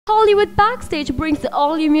Hollywood Backstage brings to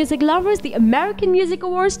all you music lovers the American Music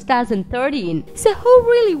Awards 2013. So who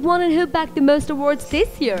really won and who bagged the most awards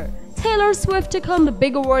this year? Taylor Swift took home the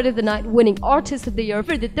big award of the night, winning Artist of the Year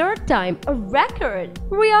for the third time, a record.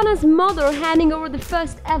 Rihanna's mother handing over the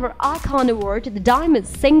first ever Icon Award to the Diamond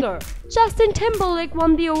Singer. Justin Timberlake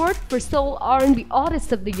won the award for Soul R&B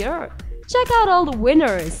Artist of the Year. Check out all the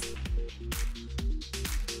winners.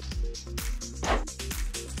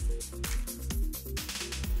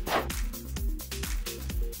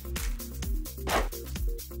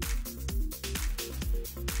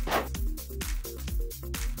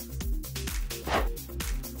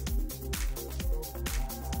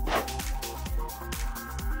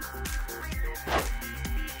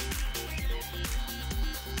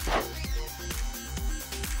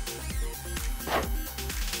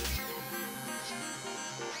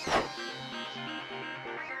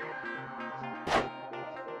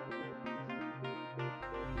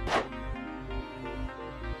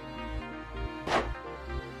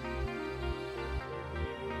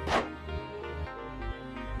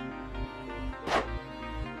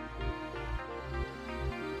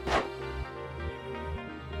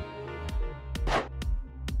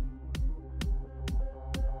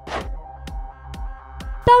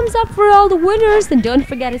 Thumbs up for all the winners, and don't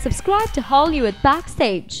forget to subscribe to Hollywood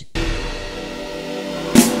Backstage.